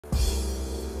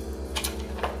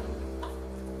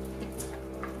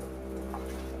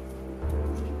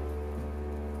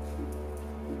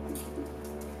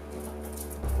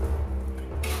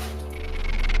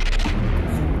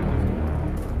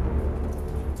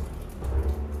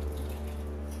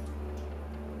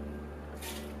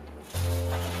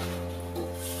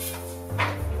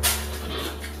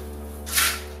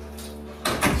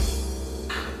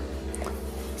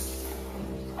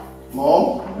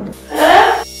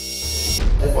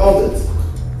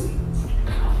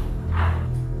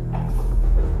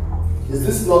Is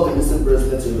this not the missing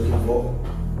bracelet you're looking for?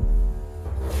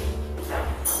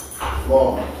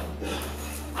 Mom,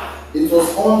 it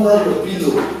was under your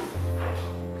pillow.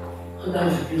 Under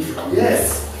my pillow?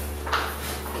 Yes.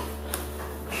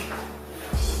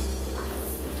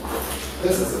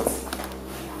 This is it.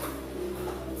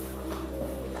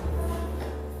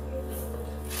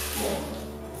 Mom,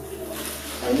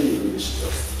 I need you really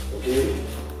stressed, okay?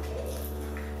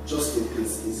 Just take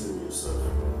this easy with yourself,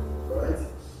 alright?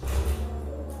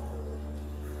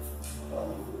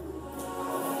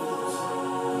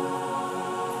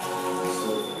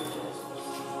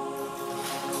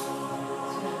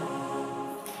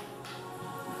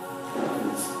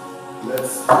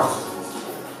 Let's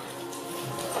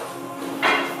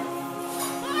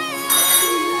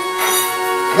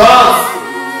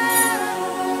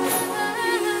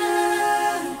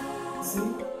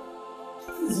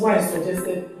This is why I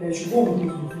suggested that you should go with me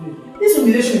to the village. This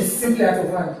humiliation is simply out of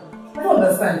hand. I don't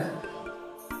understand.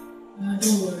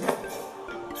 Don't worry.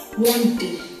 One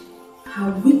day,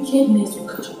 her wickedness will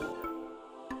catch up.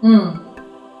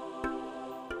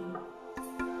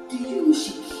 Do you know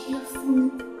she carefully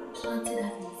planted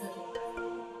that inside of her?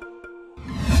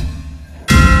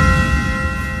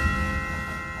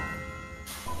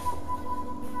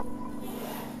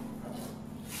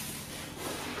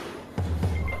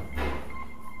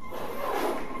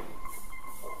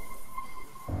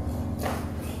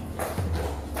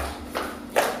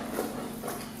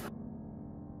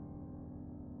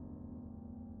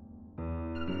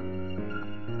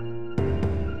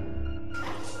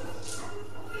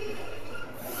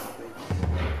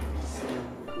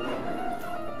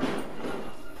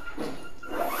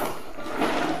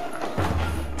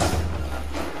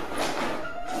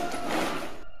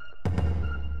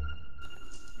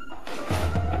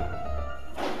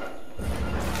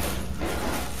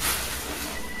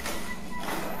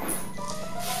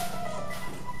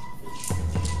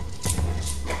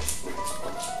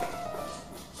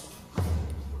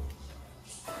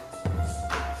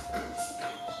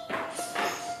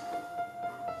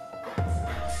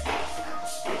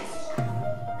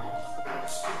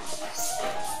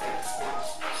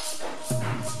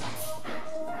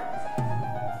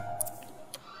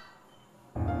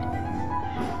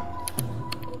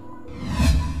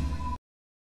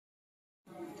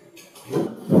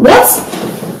 What?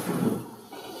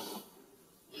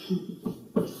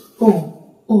 Oh.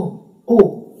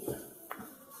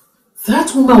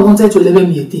 That woman wanted to label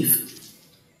me a thief.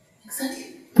 Exactly.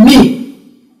 Me?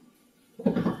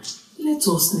 Let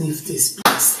us leave this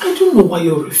place. I don't know why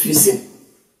you're refusing.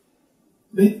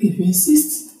 But if you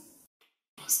insist,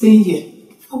 stay here.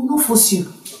 I will not force you.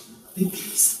 But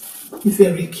please, be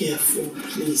very careful.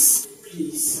 Please.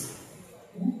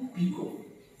 Be good.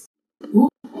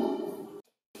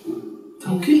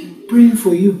 Okay, praying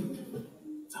for you.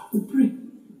 I will pray.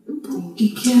 Be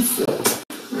careful.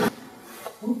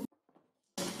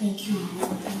 Thank you.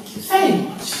 Hey!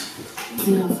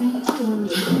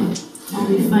 I'll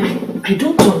be fine. I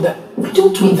don't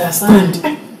understand.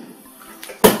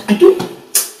 I don't.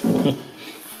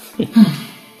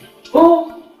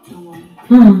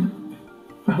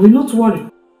 I will not worry.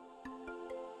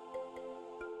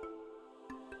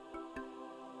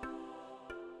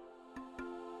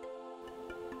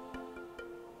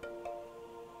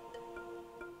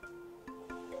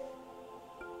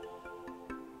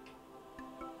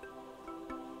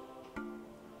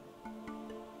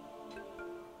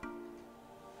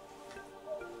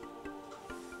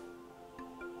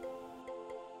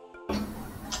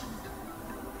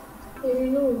 You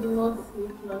know we did not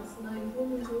sleep last night. When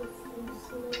we go sleep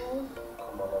small.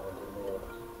 Come on,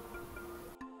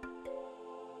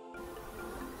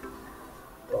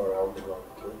 Alright, I'll be back,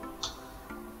 okay?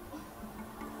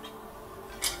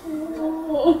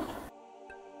 Oh.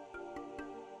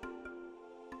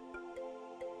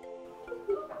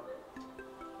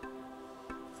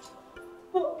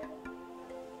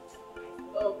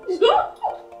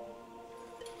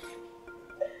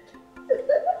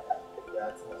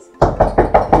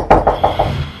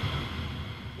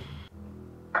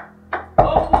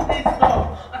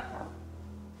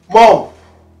 Mom!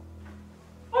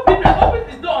 Open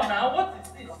the door now. What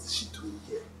is this? What is she doing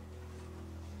here?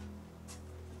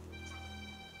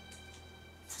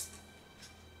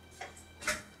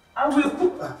 I will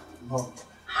cook. Mom.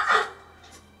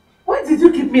 Why did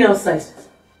you keep me outside?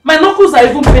 My knuckles are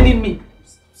even paining me.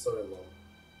 Sorry, Mom.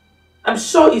 I'm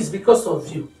sure it's because of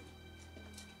you.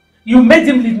 You made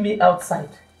him leave me outside.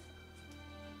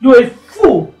 You're a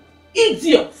fool.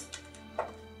 Idiot.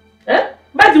 Eh?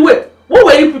 By the way, what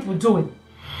were you people doing?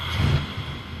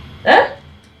 Eh?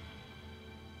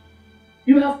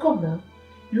 You have come now.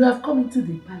 You have come into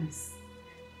the palace.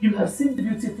 You have seen the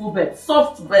beautiful bed,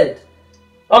 soft bed,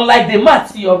 unlike the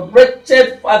mat your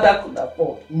wretched father could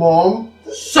afford. Mom!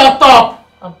 Shut up!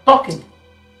 I'm talking.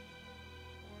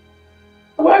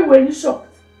 Why were you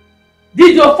shocked?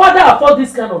 Did your father afford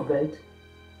this kind of bed?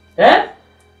 Eh?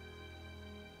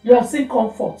 You have seen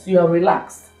comfort, you are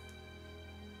relaxed.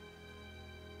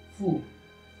 Fool.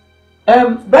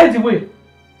 By the way,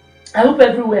 I hope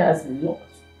everywhere has been locked.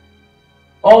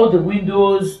 All the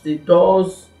windows, the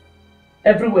doors,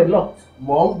 everywhere locked.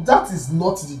 Mom, that is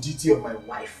not the duty of my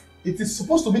wife. It is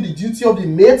supposed to be the duty of the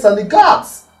maids and the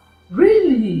guards.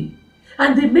 Really?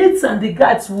 And the maids and the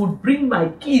guards would bring my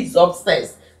keys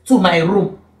upstairs to my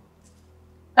room.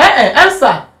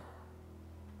 Answer.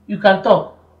 You can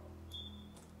talk.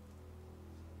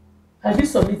 Have you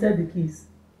submitted the keys?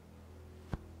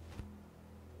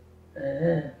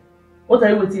 What are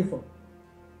you waiting for?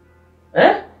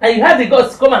 And you had the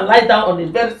guards come and lie down on a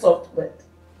very soft bed.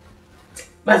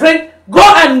 My friend, go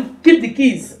and keep the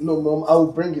keys. No, Mom, I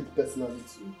will bring it personally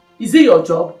to you. Is it your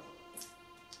job?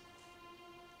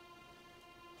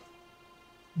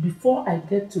 Before I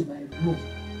get to my room,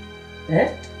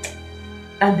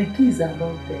 and the keys are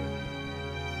not there,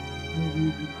 you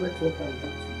will regret what I will do to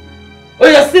you. Oh,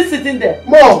 you're still sitting there?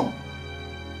 Mom!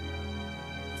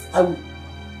 I will.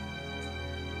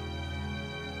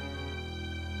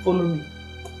 Follow me.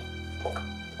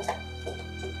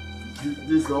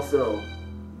 This is not fair.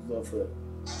 It's not fair.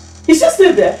 Is she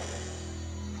still there?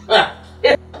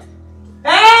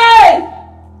 Hey!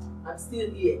 I'm still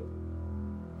here.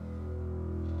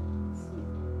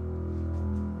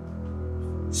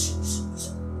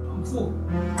 I'm full.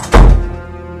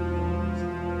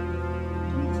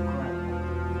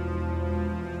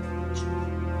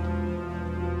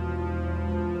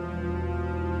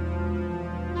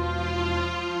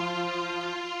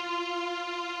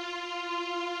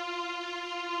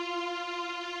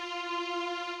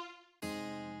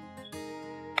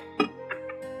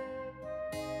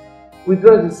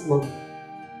 Withdraw this money.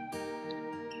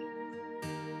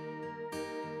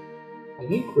 Are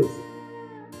you crazy?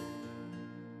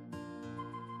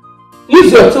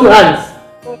 Use your two hands.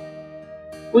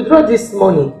 Withdraw this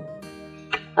money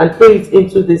and pay it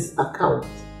into this account.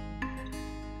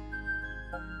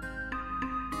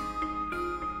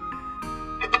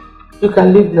 You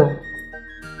can leave now.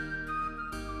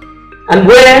 And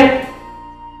where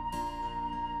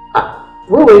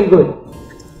were you going?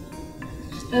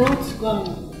 I want to go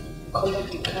and collect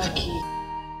the car key.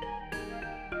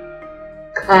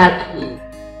 Car key?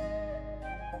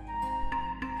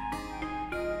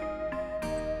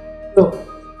 No.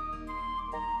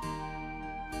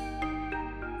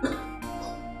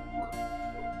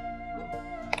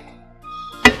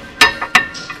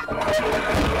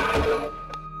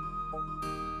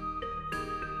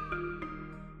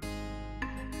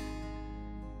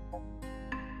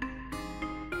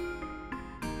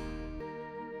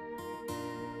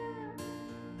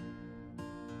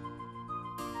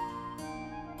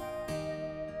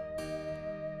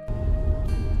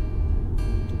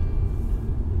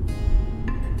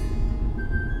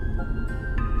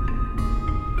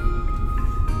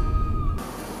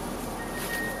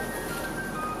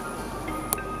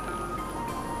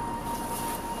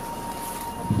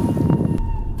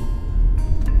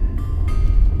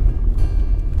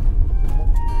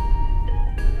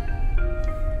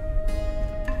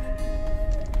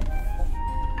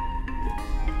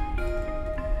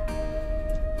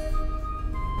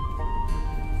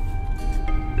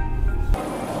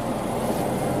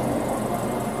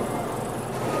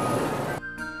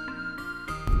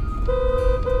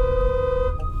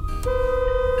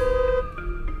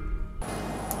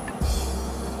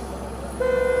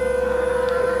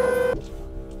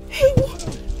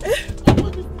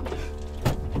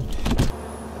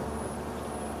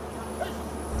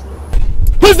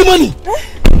 Where's the money?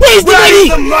 Where's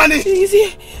the money? Is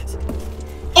he?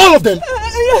 All of them?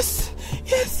 Yes.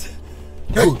 Yes.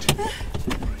 Good.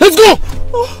 Let's go!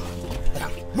 Oh.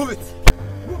 Move it.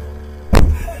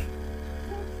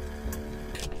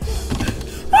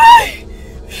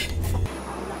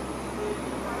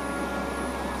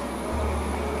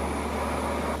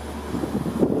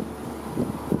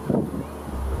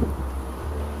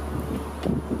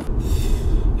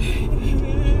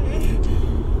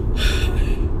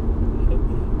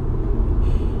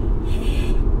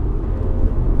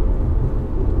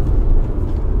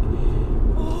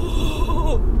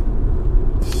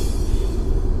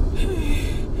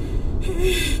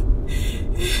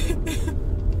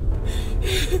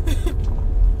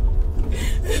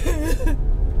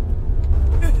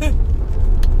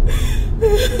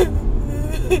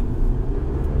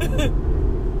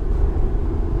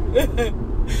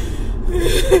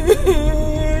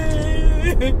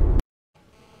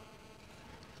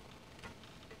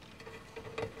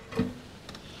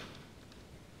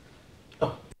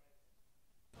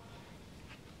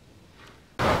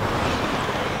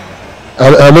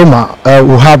 Hello, ma.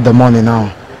 We'll have the money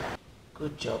now.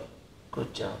 Good job.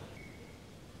 Good job.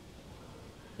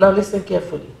 Now listen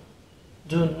carefully.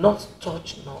 Do not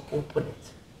touch nor open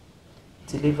it.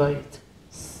 Deliver it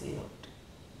sealed.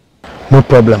 No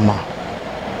problem, ma.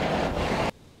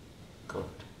 Good.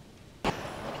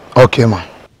 Okay, ma.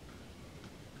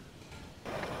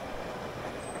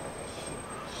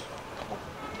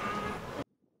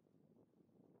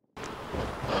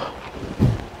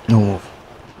 No move.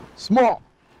 Small.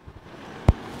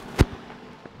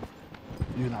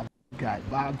 You know, guy,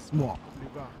 bad small.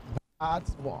 Bad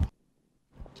small.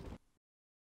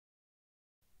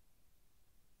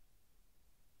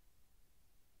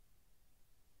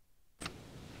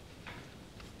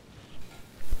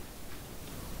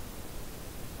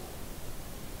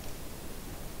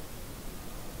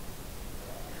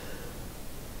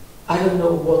 I don't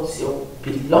know what your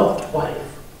beloved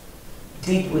wife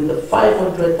did with the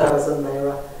 500,000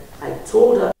 naira I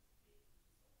told her.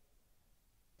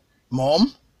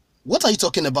 Mom, what are you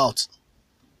talking about?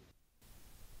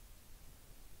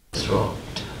 It's wrong.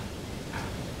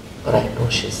 But I know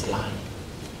she's lying.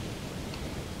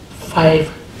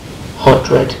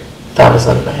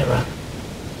 500,000 naira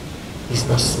is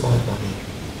not small money.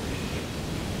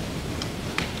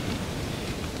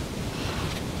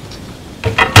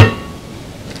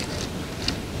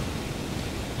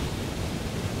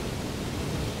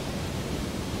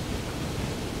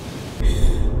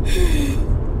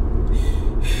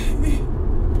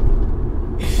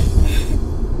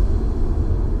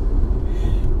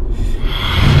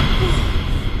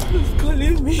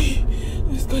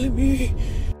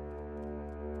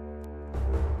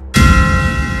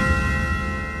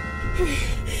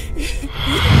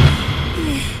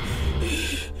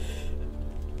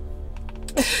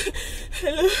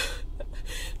 Hello,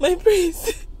 my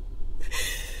prince.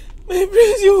 My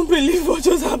prince, you won't believe what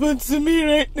just happened to me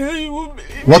right now. You won't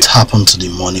believe. What happened to the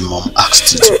money Mom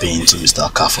asked you to pay into Mr.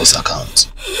 Okafor's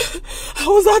account? I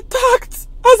was attacked.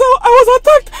 I was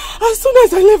attacked as soon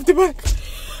as I left the bank.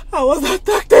 I was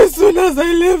attacked as soon as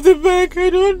I left the bank. I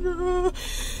don't know.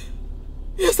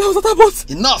 Yes, I was attacked, but...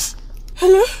 Enough!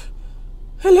 Hello?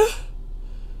 Hello?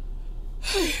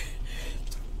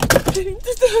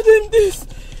 This.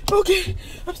 Okay,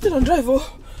 I'm still on drive,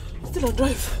 oh. I'm still on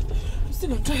drive.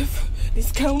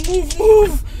 This car,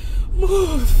 move.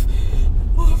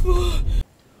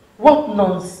 What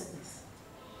nonsense!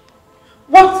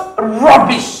 What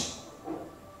rubbish!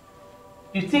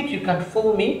 You think you can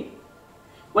fool me?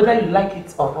 Whether you like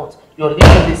it or not, you're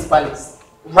leaving this palace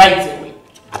right away.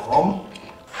 Mom,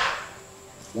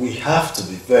 we have to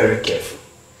be very careful.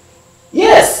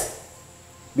 Yes!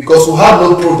 Because we have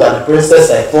no proof that the princess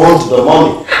siphoned the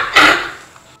money.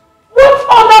 What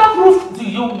other proof do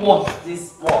you want, this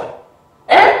boy?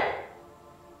 Eh?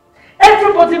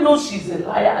 Everybody knows she's a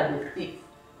liar and a thief.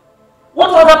 What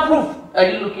other proof are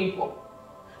you looking for?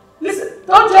 Listen,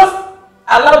 don't just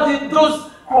allow those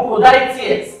crocodile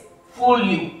tears fool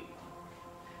you.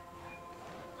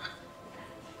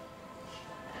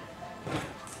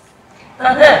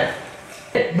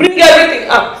 Bring everything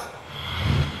out.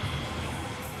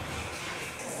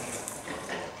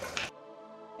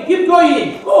 Keep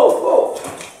going. Go.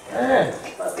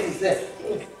 What is that?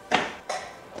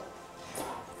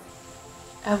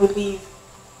 I will leave.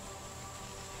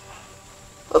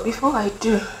 But before I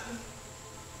do,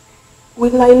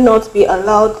 will I not be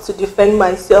allowed to defend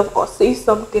myself or say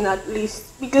something at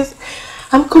least? Because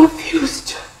I'm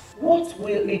confused. What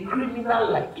will a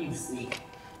criminal like you say?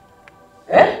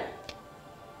 Eh?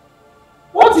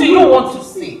 What do you want to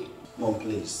say? Mom,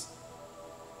 please.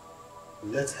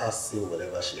 Let her say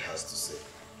whatever she has to say.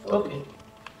 Okay.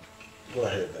 Go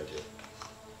ahead, my dear.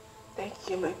 Thank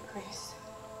you, my prince.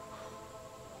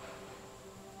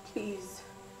 Please,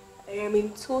 I am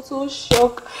in total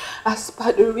shock as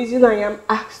per the reason I am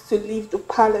asked to leave the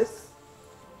palace.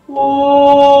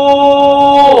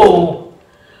 Oh!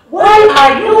 Why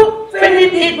are you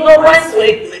feeling ignorance to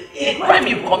a crime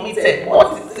you committed?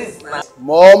 What is this now?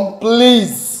 Mom,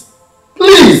 please.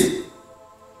 Please.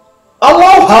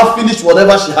 Allow her finish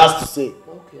whatever she has to say.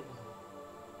 Okay.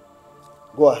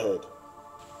 Go ahead.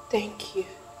 Thank you.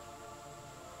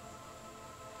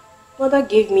 Mother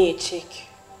gave me a check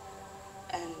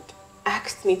and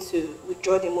asked me to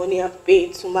withdraw the money and pay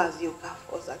it to Mazi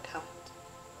Okafor's account.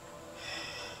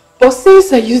 But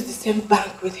since I used the same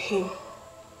bank with him,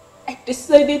 I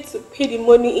decided to pay the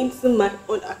money into my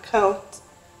own account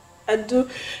and do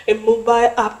a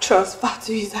mobile app transfer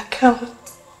to his account.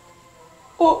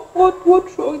 What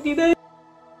wrong did I?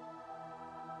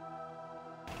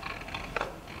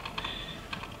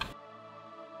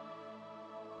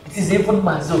 It is even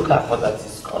Mazokafu that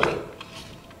is calling.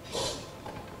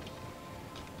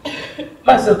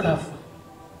 Mazokafu,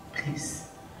 please,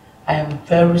 I am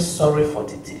very sorry for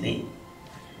the delay.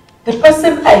 The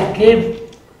person I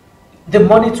gave the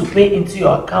money to pay into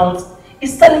your account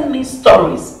is telling me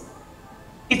stories.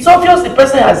 It's obvious the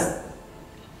person has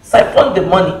siphoned the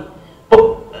money. But,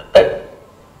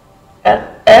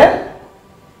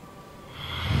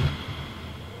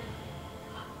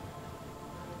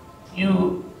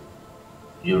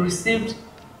 You received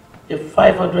a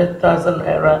 500,000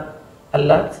 naira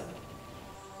alert?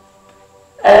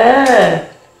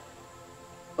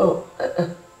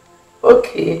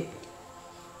 Okay.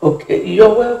 Okay,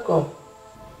 you're welcome.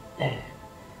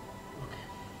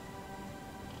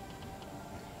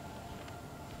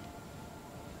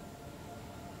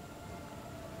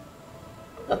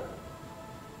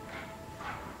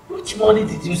 Which money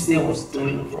did you say was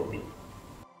stolen from you?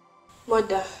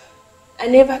 Mother, I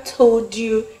never told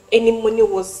you any money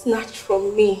was snatched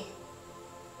from me.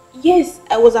 Yes,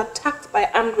 I was attacked by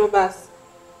armed robbers.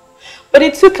 But they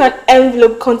took an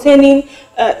envelope containing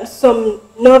some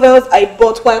novels I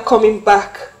bought while coming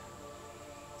back.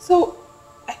 So,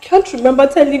 I can't remember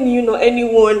telling you nor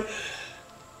anyone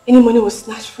any money was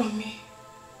snatched from me.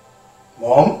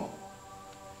 Mom,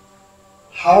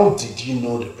 how did you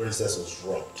know the princess was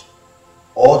robbed?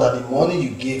 Or that the money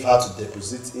you gave her to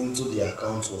deposit into the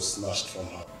account was snatched from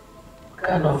her? What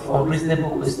kind of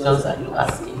unreasonable questions are you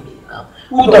asking me now?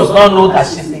 Who does not know that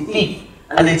she's a thief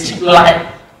and a cheap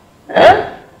liar?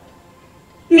 Eh?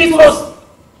 It was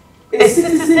a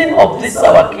citizen of this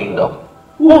our kingdom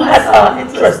who has our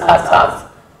interest at heart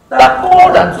that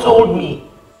called and told me.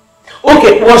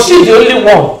 Okay, was she the only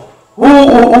one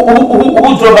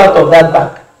who drove out of that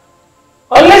bank?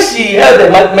 Unless she held the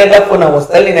megaphone and was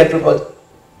telling everybody.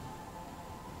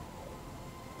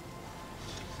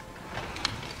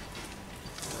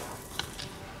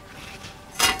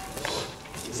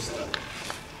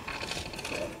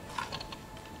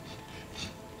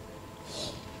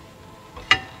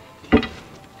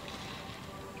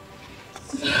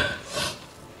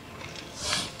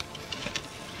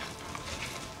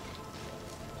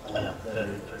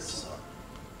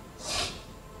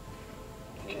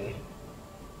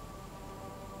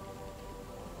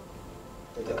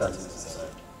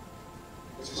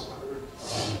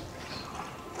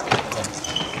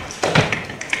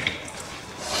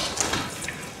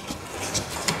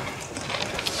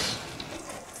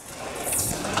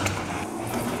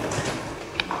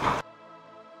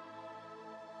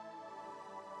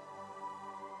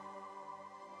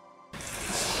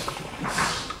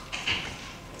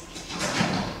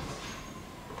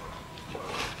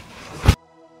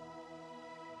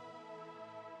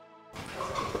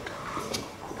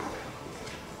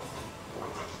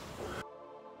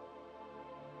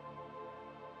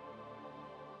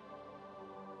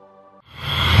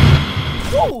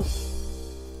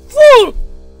 Fool!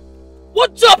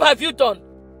 What job have you done?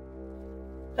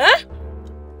 Huh?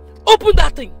 Open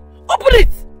that thing! Open it!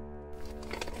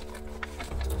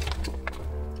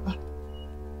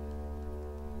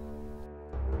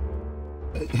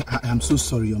 I'm so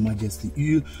sorry, Your Majesty.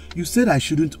 You said I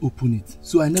shouldn't open it,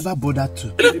 so I never bothered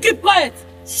to. You keep quiet!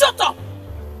 Shut up!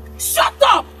 Shut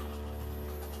up!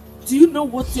 Do you know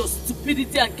what your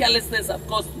stupidity and carelessness have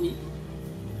cost me?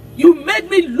 You made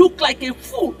me look like a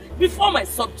fool before my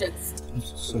subjects. I'm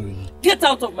so sorry. Get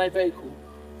out of my vehicle.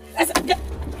 I said, get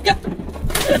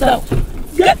out.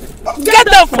 Get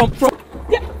out from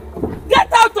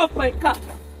get out of my car.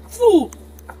 Fool.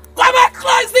 Come and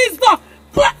close this door.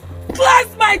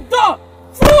 Close my door.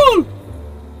 Fool.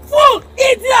 Fool.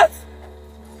 Idiot.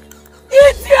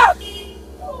 Idiot.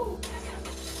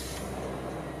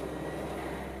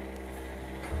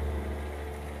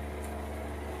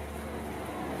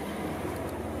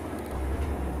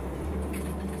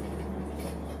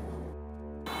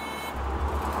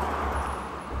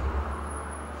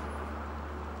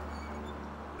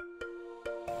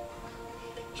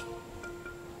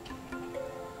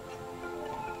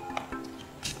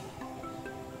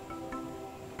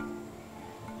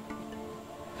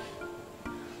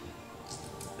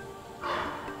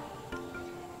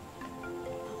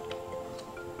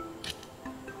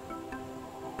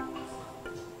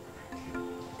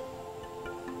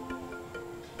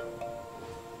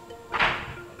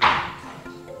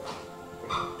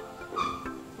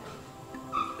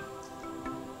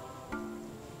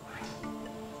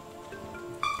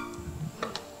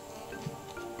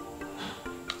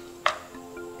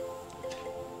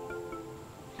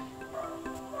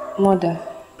 Mother,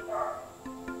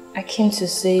 I came to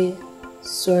say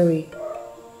sorry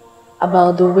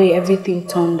about the way everything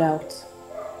turned out.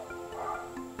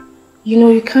 You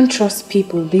know, you can't trust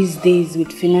people these days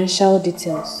with financial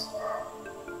details.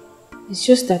 It's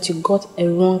just that you got a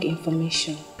wrong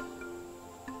information.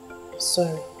 I'm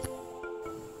sorry.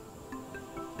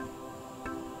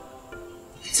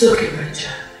 It's okay, my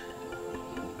child.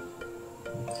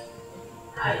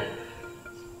 I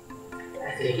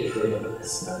thank you for your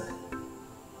understanding.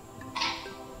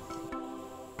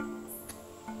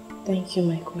 Thank you,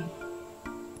 my queen.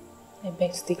 I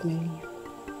beg to take my leave.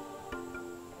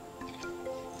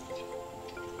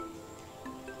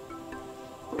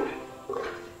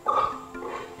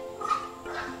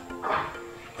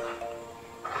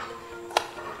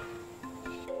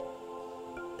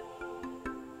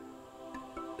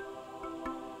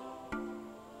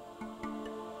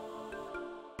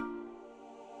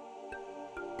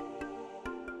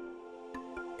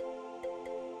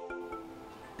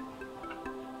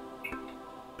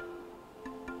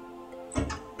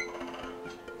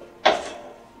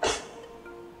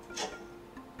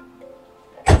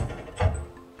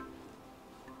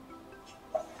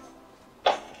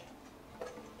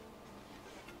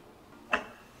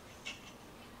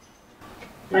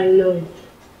 My lord,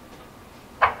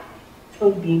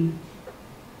 Obim,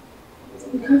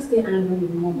 you can't stay angry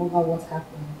with mom over what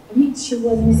happened. I mean, she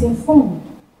was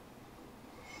misinformed.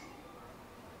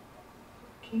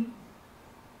 Okay?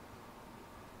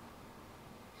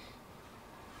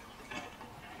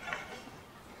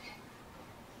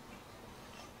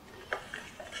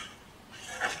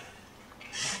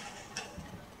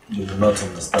 You do not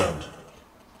understand.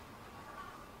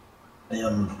 I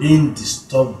am being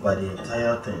disturbed by the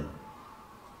entire thing.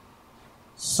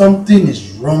 Something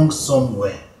is wrong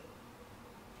somewhere.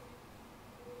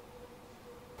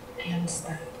 I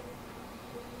understand.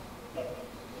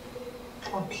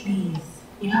 Oh, please,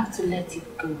 you have to let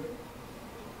it go.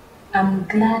 I'm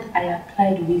glad I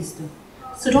applied wisdom.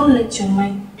 So don't let your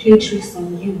mind play tricks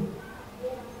on you.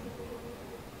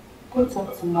 Go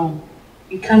talk to mom.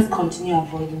 You can't continue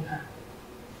avoiding her.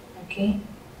 Okay?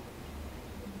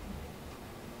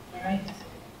 Alright?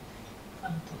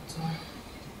 I'll talk to her.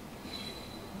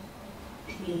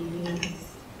 Please.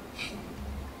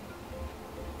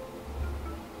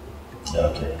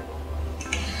 Okay.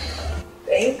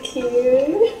 Thank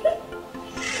you.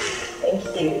 Thank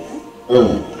you.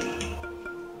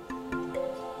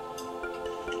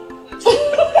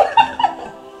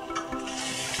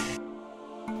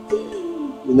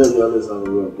 You know you always have a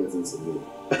way of getting to me.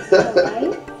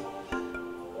 Alright.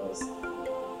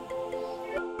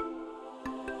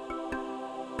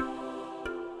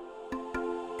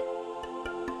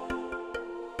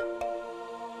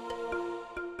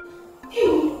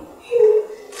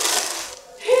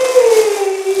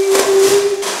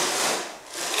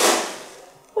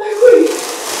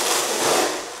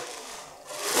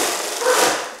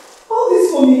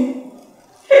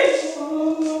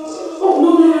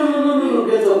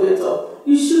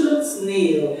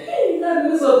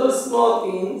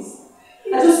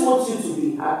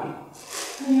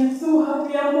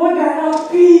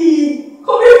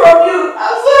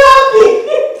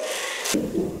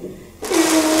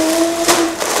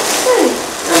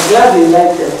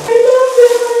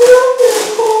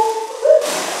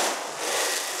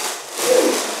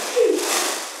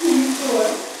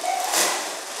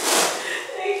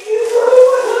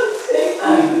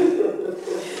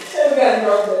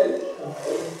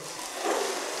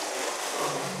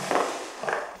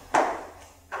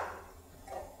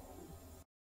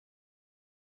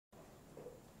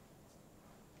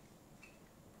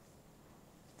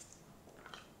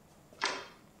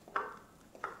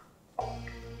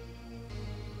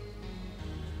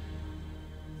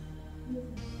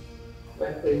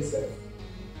 My princess.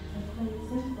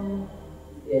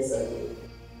 Yes, I will.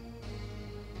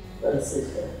 That's it.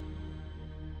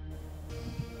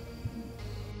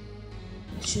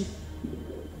 Sure.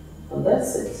 And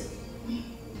that's it.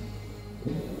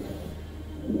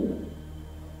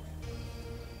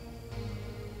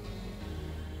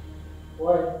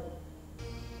 Why?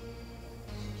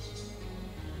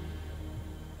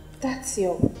 That's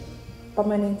your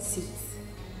permanent seat.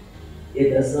 It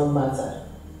does not matter.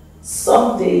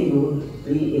 Someday you will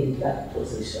be in that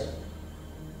position.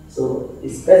 So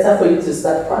it's better for you to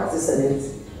start practicing it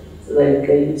so that you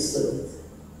get used to it.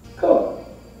 Come.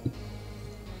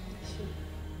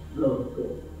 No,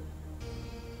 go.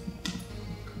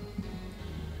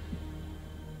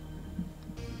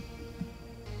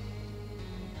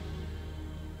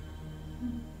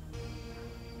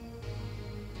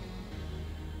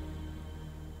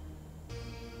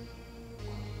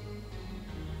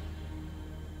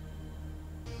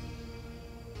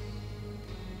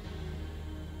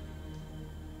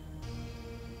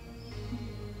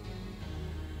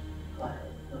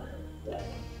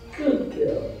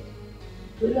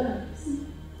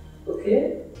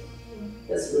 okay?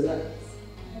 Just relax.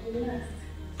 Relax.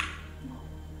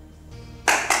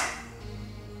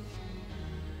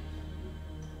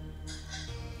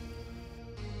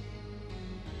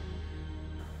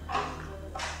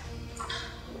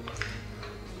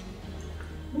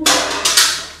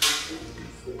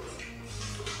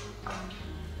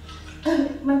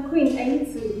 My queen, I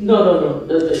need to... No.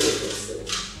 Don't get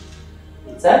yourself.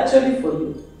 It's actually for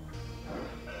you.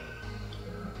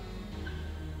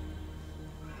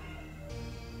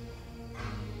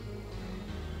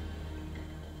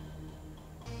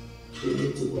 You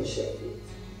need to wash your feet.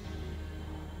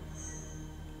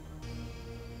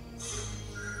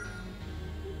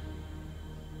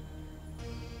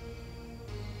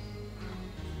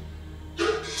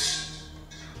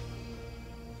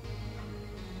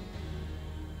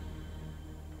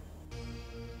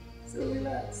 So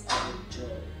relax and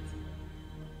enjoy it.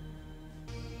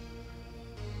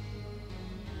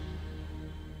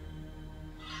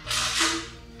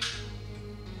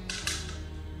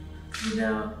 You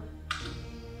know,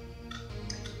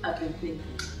 I've been thinking.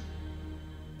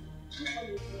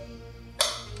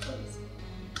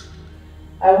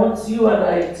 I want you and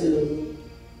I to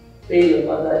pay your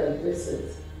mother a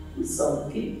visit with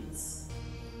some gifts.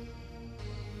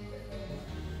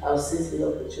 I'll seize the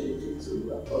opportunity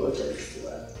to apologize to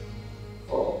her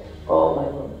for all my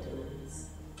wrongdoings.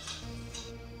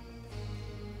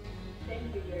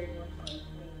 Thank you very much, my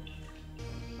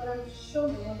queen. But I'm sure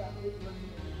the one that made money.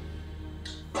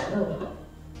 I know,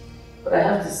 but I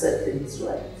have to set things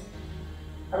right.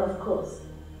 And of course,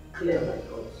 clear my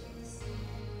conscience.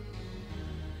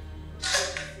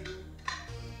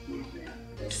 Yeah,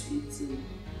 that's it too.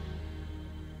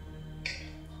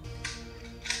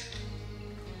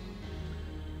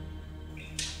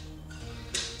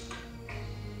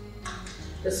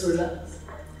 Just relax.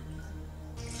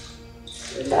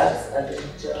 Relax and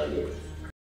enjoy it.